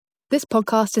This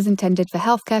podcast is intended for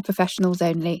healthcare professionals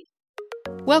only.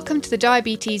 Welcome to the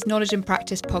Diabetes Knowledge and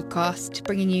Practice podcast,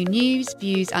 bringing you news,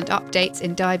 views and updates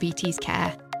in diabetes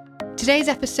care. Today's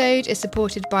episode is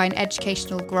supported by an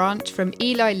educational grant from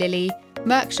Eli Lilly,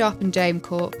 Merck Sharp & Dohme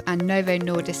Corp and Novo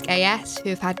Nordisk AS, who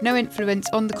have had no influence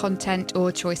on the content or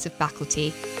choice of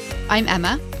faculty. I'm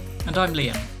Emma. And I'm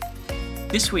Liam.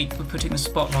 This week we're putting the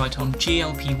spotlight on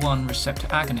GLP-1 receptor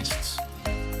agonists.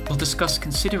 We'll discuss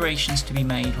considerations to be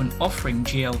made when offering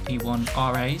GLP-1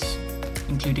 RAs,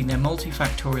 including their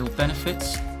multifactorial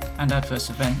benefits and adverse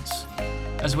events,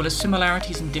 as well as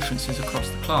similarities and differences across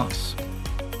the class.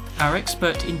 Our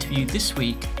expert interview this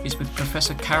week is with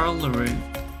Professor Carol Le Roux,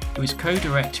 who is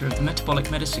co-director of the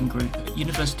Metabolic Medicine Group at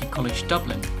University College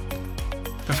Dublin.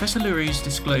 Professor Le Roux's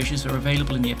disclosures are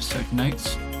available in the episode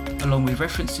notes, along with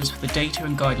references for the data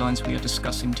and guidelines we are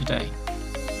discussing today.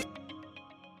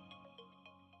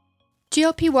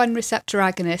 GLP-1 receptor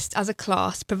agonists as a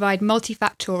class provide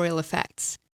multifactorial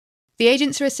effects. The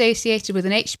agents are associated with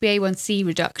an HbA1c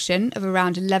reduction of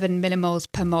around 11 millimoles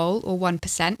per mole or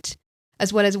 1%,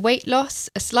 as well as weight loss,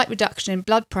 a slight reduction in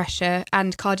blood pressure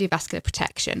and cardiovascular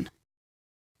protection.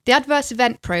 The adverse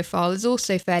event profile is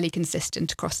also fairly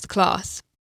consistent across the class.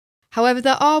 However,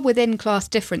 there are within-class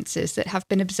differences that have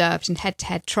been observed in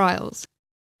head-to-head trials.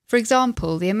 For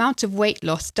example, the amount of weight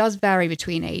loss does vary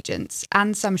between agents,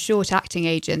 and some short-acting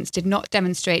agents did not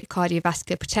demonstrate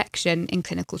cardiovascular protection in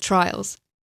clinical trials.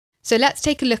 So let's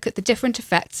take a look at the different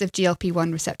effects of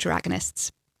GLP-1 receptor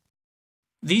agonists.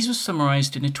 These were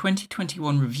summarised in a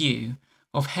 2021 review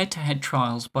of head-to-head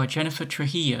trials by Jennifer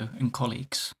Trujillo and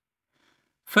colleagues.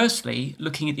 Firstly,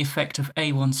 looking at the effect of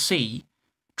A1C,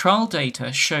 trial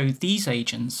data show these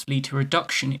agents lead to a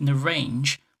reduction in the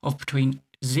range of between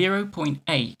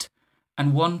 0.8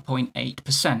 and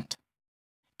 1.8%.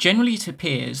 Generally, it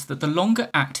appears that the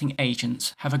longer-acting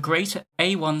agents have a greater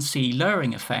A1C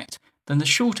lowering effect than the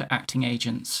shorter-acting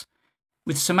agents,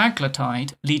 with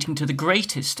semaglutide leading to the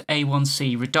greatest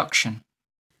A1C reduction.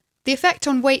 The effect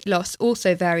on weight loss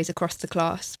also varies across the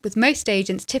class, with most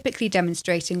agents typically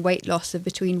demonstrating weight loss of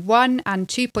between 1 and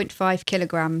 2.5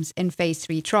 kilograms in phase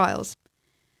 3 trials.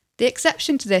 The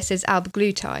exception to this is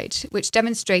albiglutide, which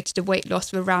demonstrated a weight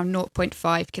loss of around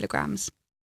 0.5 kilograms.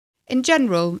 In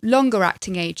general,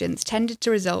 longer-acting agents tended to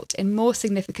result in more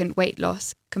significant weight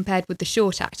loss compared with the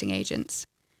short-acting agents.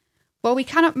 While we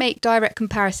cannot make direct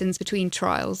comparisons between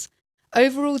trials,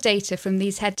 overall data from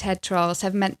these head-to-head trials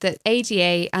have meant that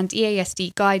ADA and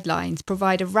EASD guidelines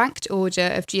provide a ranked order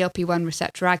of GLP-1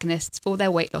 receptor agonists for their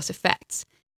weight loss effects,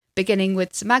 beginning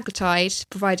with semaglutide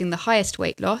providing the highest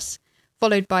weight loss,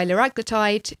 followed by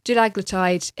liraglutide,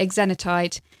 dulaglutide,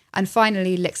 exenatide, and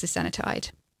finally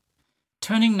lixisenatide.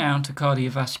 Turning now to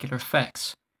cardiovascular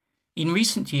effects. In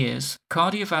recent years,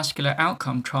 cardiovascular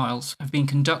outcome trials have been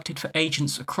conducted for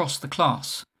agents across the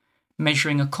class,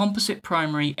 measuring a composite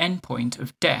primary endpoint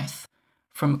of death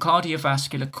from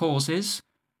cardiovascular causes,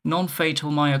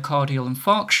 non-fatal myocardial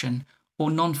infarction,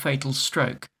 or non-fatal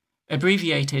stroke,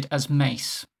 abbreviated as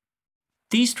MACE.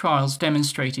 These trials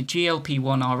demonstrated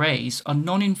GLP-1 RAs are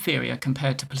non-inferior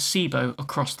compared to placebo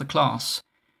across the class,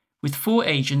 with 4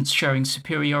 agents showing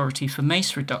superiority for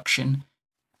MACE reduction,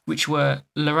 which were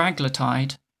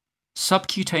liraglutide,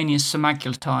 subcutaneous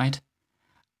semaglutide,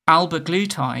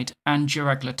 albiglutide, and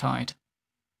duraglutide.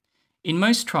 In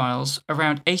most trials,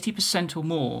 around 80% or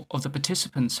more of the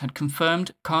participants had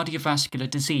confirmed cardiovascular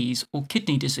disease or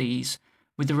kidney disease,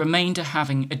 with the remainder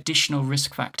having additional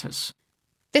risk factors.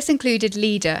 This included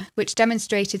LEADER, which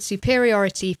demonstrated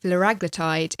superiority for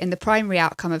liraglutide in the primary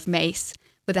outcome of MACE,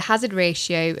 with a hazard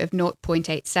ratio of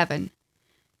 0.87.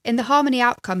 In the HARMONY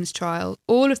Outcomes trial,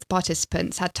 all of the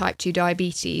participants had type 2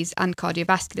 diabetes and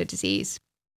cardiovascular disease.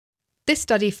 This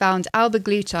study found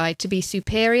albiglutide to be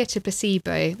superior to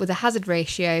placebo with a hazard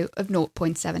ratio of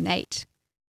 0.78.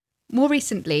 More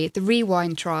recently, the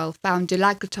REWIND trial found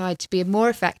dulaglutide to be more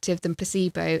effective than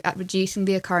placebo at reducing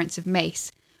the occurrence of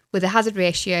MACE, with a hazard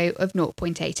ratio of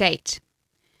 0.88.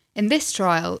 In this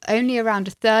trial, only around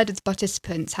a third of the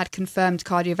participants had confirmed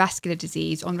cardiovascular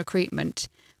disease on recruitment,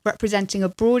 representing a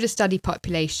broader study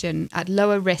population at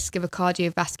lower risk of a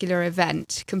cardiovascular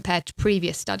event compared to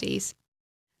previous studies.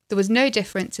 There was no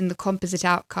difference in the composite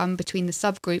outcome between the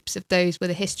subgroups of those with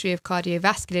a history of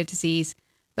cardiovascular disease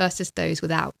versus those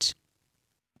without.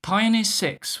 Pioneer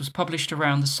 6 was published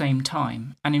around the same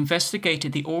time and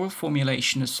investigated the oral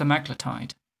formulation of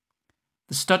semaglutide.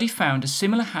 The study found a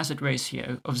similar hazard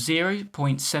ratio of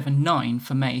 0.79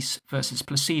 for MACE versus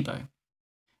placebo,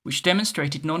 which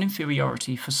demonstrated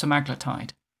non-inferiority for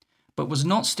semaglutide, but was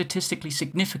not statistically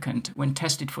significant when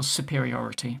tested for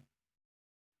superiority.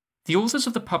 The authors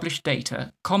of the published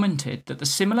data commented that the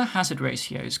similar hazard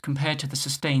ratios compared to the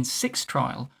SUSTAIN-6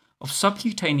 trial of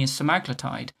subcutaneous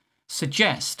semaglutide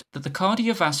suggest that the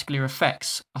cardiovascular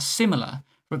effects are similar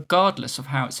regardless of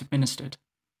how it's administered.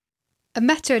 A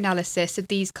meta-analysis of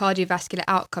these cardiovascular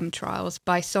outcome trials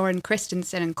by Soren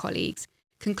Christensen and colleagues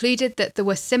concluded that there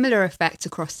were similar effects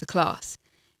across the class,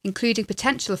 including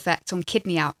potential effects on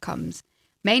kidney outcomes,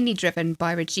 mainly driven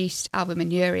by reduced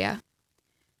albuminuria.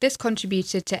 This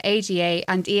contributed to ADA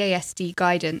and EASD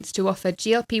guidance to offer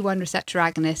GLP-1 receptor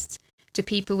agonists to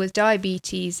people with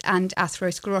diabetes and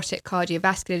atherosclerotic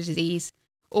cardiovascular disease,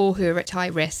 or who are at high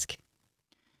risk.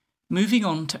 Moving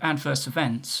on to adverse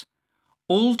events,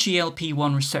 all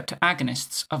GLP-1 receptor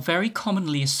agonists are very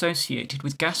commonly associated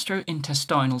with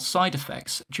gastrointestinal side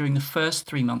effects during the first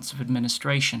 3 months of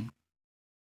administration.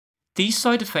 These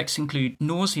side effects include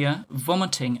nausea,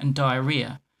 vomiting, and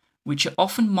diarrhea, which are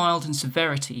often mild in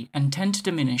severity and tend to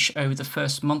diminish over the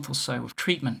first month or so of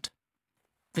treatment.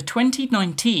 The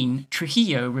 2019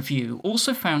 Trujillo review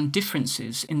also found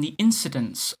differences in the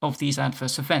incidence of these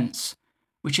adverse events,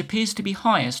 which appears to be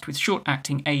highest with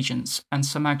short-acting agents and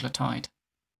semaglutide.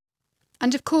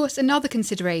 And of course, another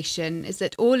consideration is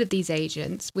that all of these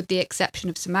agents, with the exception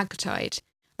of semaglutide,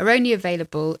 are only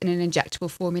available in an injectable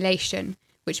formulation,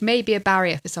 which may be a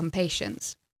barrier for some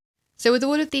patients. So with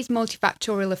all of these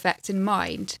multifactorial effects in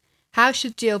mind, how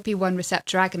should GLP-1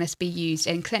 receptor agonists be used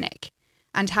in clinic?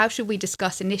 And how should we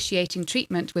discuss initiating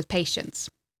treatment with patients?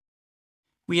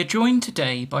 We are joined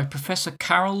today by Professor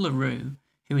Carol Le Roux,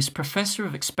 who is Professor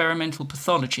of Experimental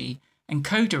Pathology and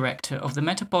co-director of the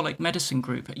Metabolic Medicine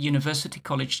Group at University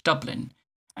College Dublin,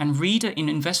 and reader in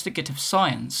Investigative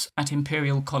Science at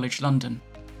Imperial College London.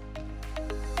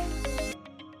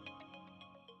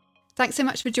 Thanks so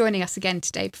much for joining us again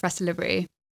today, Professor Le Roux.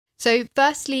 So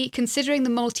firstly, considering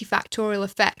the multifactorial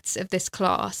effects of this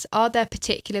class, are there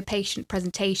particular patient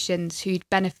presentations who'd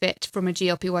benefit from a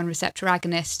GLP-1 receptor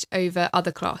agonist over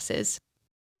other classes?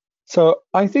 So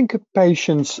I think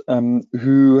patients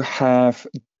who have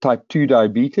type 2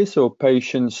 diabetes or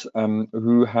patients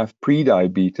who have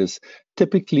prediabetes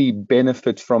typically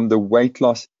benefit from the weight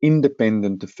loss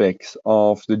independent effects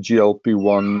of the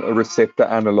GLP-1 receptor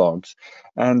analogs.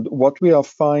 And what we are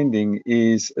finding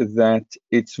is that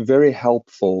it's very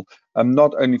helpful,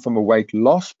 not only from a weight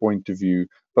loss point of view,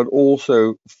 but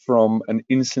also from an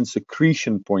insulin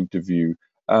secretion point of view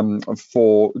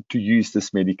to use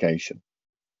this medication.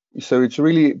 So it's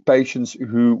really patients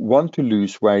who want to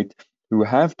lose weight, who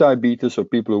have diabetes, or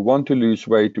people who want to lose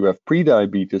weight, who have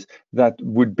prediabetes, that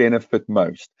would benefit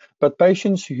most. But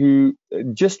patients who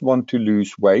just want to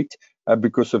lose weight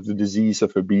because of the disease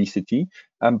of obesity,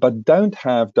 but don't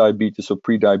have diabetes or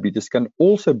prediabetes, can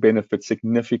also benefit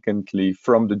significantly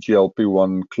from the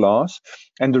GLP-1 class.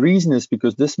 And the reason is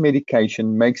because this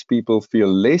medication makes people feel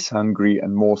less hungry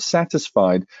and more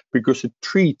satisfied, because it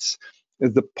treats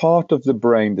the part of the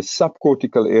brain, the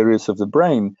subcortical areas of the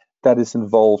brain that is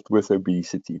involved with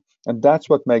obesity. And that's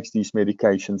what makes these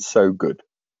medications so good.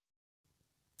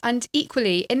 And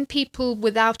equally, in people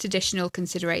without additional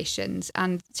considerations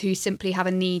and who simply have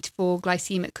a need for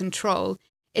glycemic control,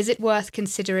 is it worth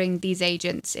considering these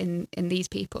agents in these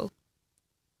people?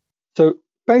 So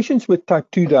patients with type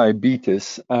 2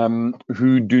 diabetes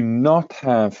who do not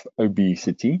have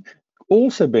obesity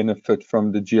also benefit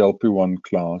from the GLP-1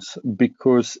 class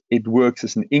because it works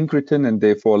as an incretin and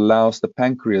therefore allows the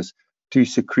pancreas to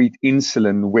secrete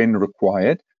insulin when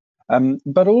required.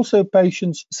 But also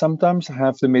patients sometimes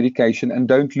have the medication and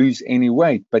don't lose any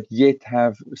weight, but yet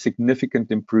have significant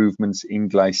improvements in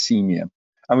glycemia.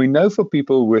 And we know for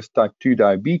people with type 2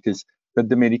 diabetes that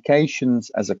the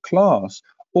medications as a class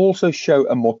also show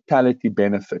a mortality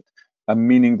benefit,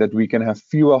 meaning that we can have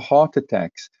fewer heart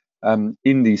attacks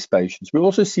in these patients. We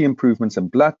also see improvements in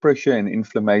blood pressure and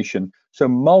inflammation, so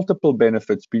multiple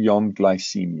benefits beyond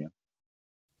glycemia.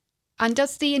 And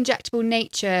does the injectable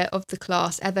nature of the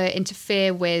class ever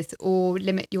interfere with or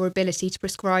limit your ability to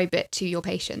prescribe it to your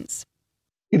patients?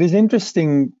 It is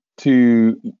interesting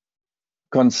to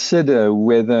consider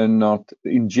whether or not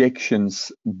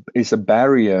injections is a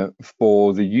barrier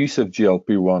for the use of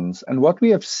GLP-1s. And what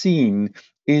we have seen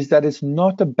is that it's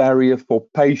not a barrier for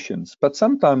patients, but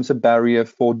sometimes a barrier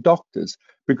for doctors,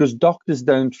 because doctors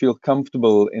don't feel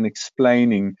comfortable in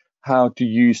explaining how to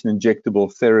use an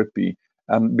injectable therapy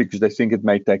because they think it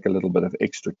may take a little bit of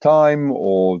extra time,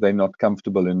 or they're not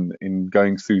comfortable in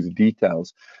going through the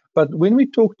details. But when we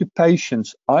talk to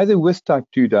patients, either with type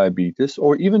 2 diabetes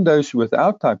or even those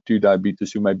without type 2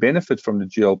 diabetes who may benefit from the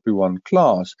GLP-1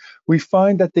 class, we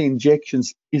find that the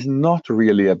injections is not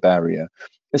really a barrier.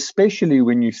 especially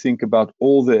when you think about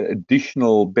all the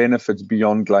additional benefits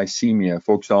beyond glycemia,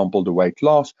 for example, the weight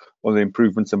loss or the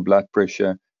improvements in blood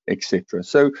pressure, etc.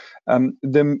 So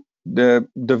the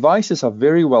devices are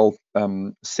very well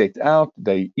set out.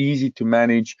 They're easy to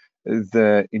manage.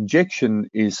 The injection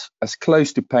is as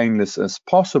close to painless as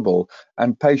possible,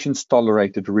 and patients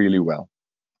tolerate it really well.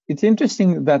 It's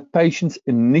interesting that patients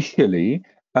initially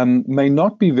may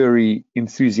not be very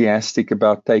enthusiastic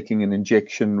about taking an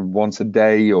injection once a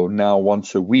day or now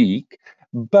once a week,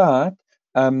 but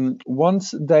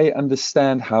once they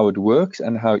understand how it works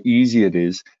and how easy it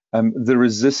is, the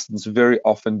resistance very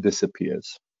often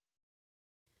disappears.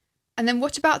 And then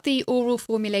what about the oral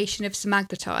formulation of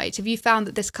semaglutide? Have you found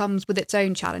that this comes with its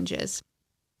own challenges?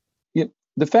 Yeah,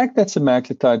 the fact that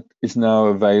semaglutide is now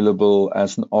available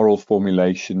as an oral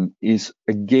formulation is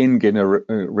again going to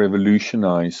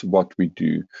revolutionize what we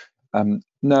do.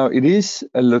 Now, it is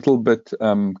a little bit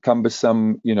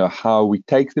cumbersome, how we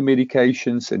take the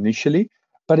medications initially,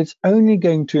 but it's only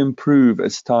going to improve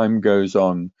as time goes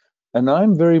on. And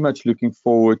I'm very much looking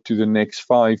forward to the next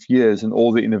 5 years and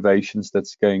all the innovations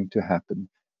that's going to happen.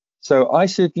 So I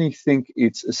certainly think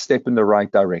it's a step in the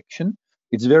right direction.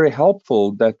 It's very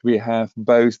helpful that we have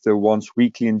both the once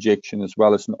weekly injection as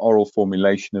well as an oral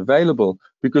formulation available,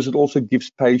 because it also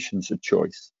gives patients a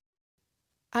choice.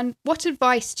 And what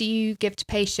advice do you give to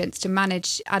patients to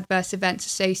manage adverse events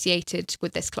associated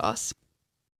with this class?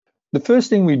 The first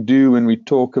thing we do when we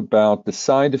talk about the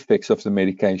side effects of the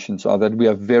medications are that we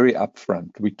are very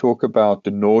upfront. We talk about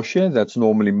the nausea, that's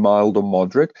normally mild or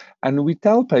moderate, and we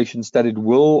tell patients that it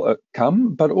will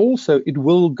come, but also it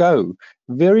will go.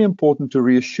 Very important to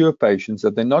reassure patients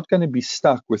that they're not going to be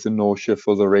stuck with the nausea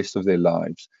for the rest of their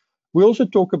lives. We also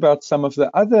talk about some of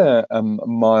the other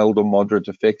mild or moderate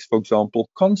effects, for example,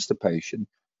 constipation,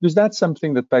 because that's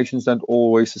something that patients don't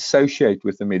always associate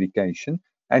with the medication.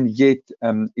 And yet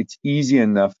it's easy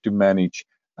enough to manage,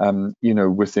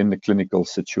 within the clinical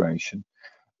situation.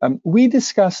 We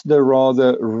discussed the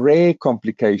rather rare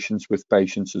complications with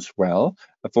patients as well.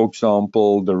 For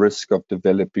example, the risk of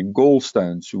developing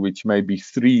gallstones, which may be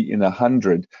 3 in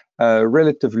 100,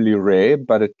 relatively rare,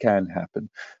 but it can happen.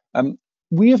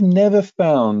 We have never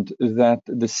found that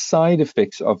the side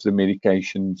effects of the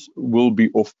medications will be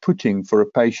off-putting for a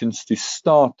patient to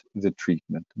start the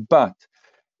treatment. But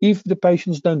if the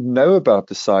patients don't know about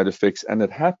the side effects and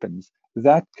it happens,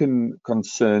 that can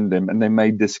concern them and they may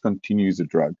discontinue the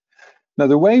drug. Now,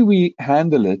 the way we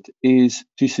handle it is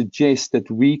to suggest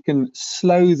that we can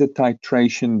slow the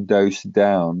titration dose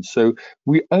down. So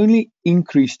we only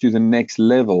increase to the next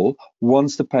level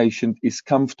once the patient is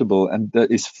comfortable and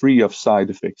is free of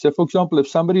side effects. So, for example, if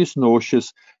somebody is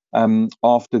nauseous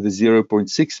after the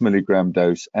 0.6 milligram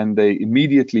dose and they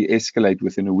immediately escalate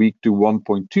within a week to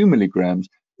 1.2 milligrams,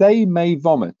 they may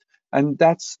vomit, and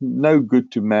that's no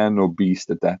good to man or beast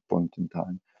at that point in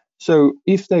time. So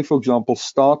if they, for example,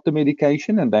 start the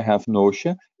medication and they have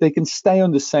nausea, they can stay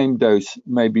on the same dose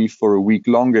maybe for a week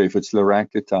longer if it's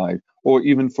liraglutide, or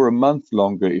even for a month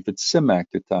longer if it's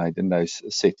semaglutide in those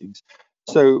settings.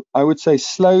 So I would say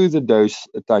slow the dose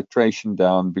titration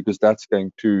down, because that's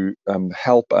going to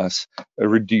help us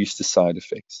reduce the side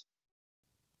effects.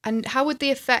 And how would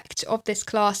the effect of this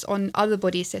class on other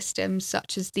body systems,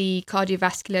 such as the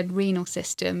cardiovascular and renal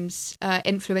systems,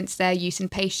 influence their use in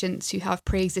patients who have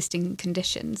pre-existing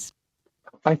conditions?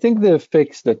 I think the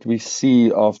effects that we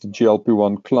see of the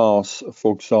GLP-1 class,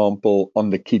 for example, on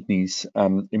the kidneys,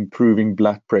 improving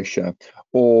blood pressure,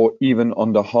 or even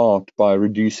on the heart by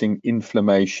reducing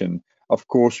inflammation. Of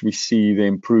course, we see the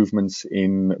improvements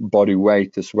in body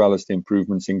weight as well as the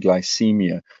improvements in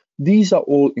glycemia. These are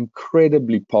all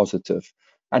incredibly positive.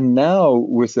 And now,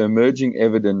 with the emerging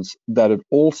evidence that it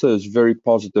also is very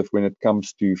positive when it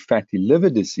comes to fatty liver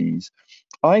disease,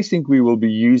 I think we will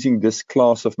be using this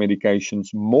class of medications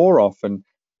more often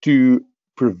to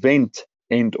prevent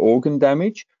end organ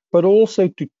damage, but also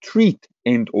to treat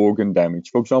end organ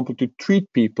damage. For example, to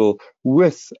treat people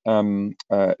with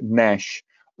NASH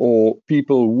or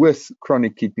people with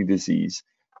chronic kidney disease.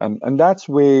 And that's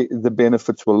where the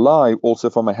benefits will lie,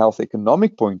 also from a health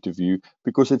economic point of view,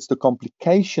 because it's the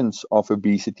complications of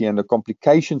obesity and the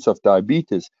complications of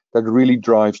diabetes that really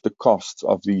drives the costs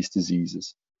of these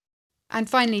diseases. And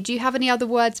finally, do you have any other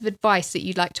words of advice that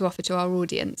you'd like to offer to our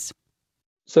audience?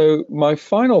 So my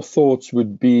final thoughts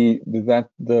would be that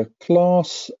the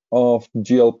class of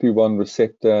GLP-1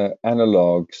 receptor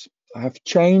analogs have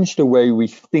changed the way we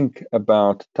think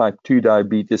about type 2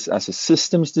 diabetes as a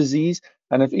systems disease,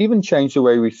 and have even changed the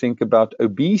way we think about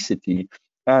obesity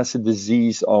as a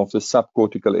disease of the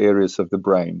subcortical areas of the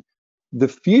brain. The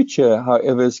future,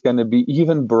 however, is going to be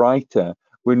even brighter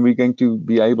when we're going to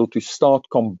be able to start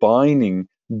combining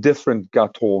different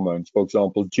gut hormones, for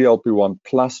example, GLP-1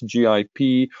 plus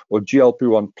GIP or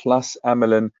GLP-1 plus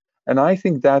amylin. And I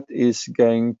think that is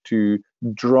going to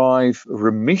drive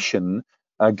remission,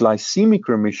 glycemic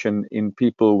remission in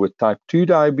people with type 2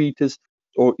 diabetes,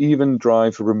 or even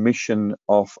drive remission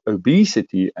of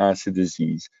obesity as a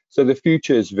disease. So the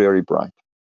future is very bright.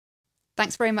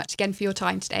 Thanks very much again for your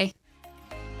time today.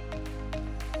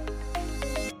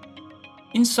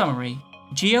 In summary,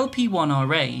 GLP-1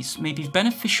 RAs may be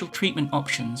beneficial treatment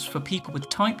options for people with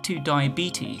type 2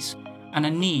 diabetes and a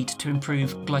need to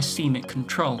improve glycemic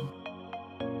control.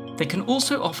 They can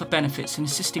also offer benefits in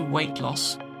assisting weight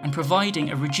loss and providing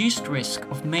a reduced risk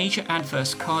of major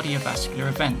adverse cardiovascular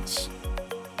events.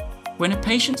 When a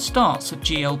patient starts a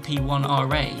GLP-1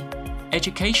 RA,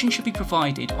 education should be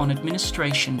provided on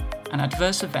administration and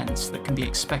adverse events that can be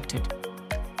expected.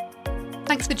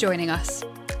 Thanks for joining us.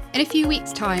 In a few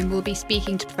weeks' time, we'll be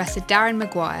speaking to Professor Darren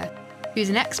Maguire, who's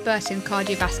an expert in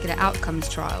cardiovascular outcomes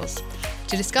trials,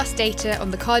 to discuss data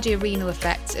on the cardiorenal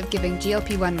effects of giving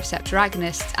GLP-1 receptor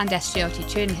agonists and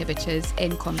SGLT2 inhibitors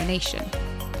in combination.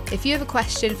 If you have a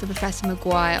question for Professor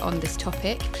Maguire on this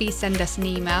topic, please send us an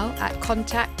email at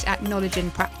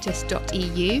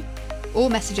contact@knowledgeinpractice.eu or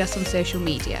message us on social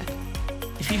media.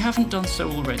 If you haven't done so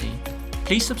already,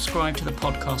 please subscribe to the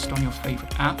podcast on your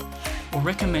favourite app or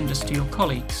recommend us to your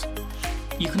colleagues.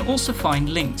 You can also find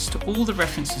links to all the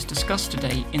references discussed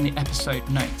today in the episode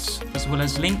notes, as well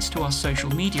as links to our social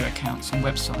media accounts and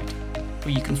website,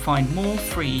 where you can find more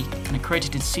free and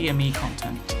accredited CME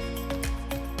content.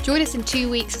 Join us in 2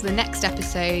 weeks for the next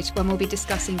episode, when we'll be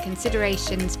discussing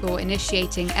considerations for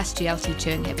initiating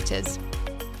SGLT2 inhibitors.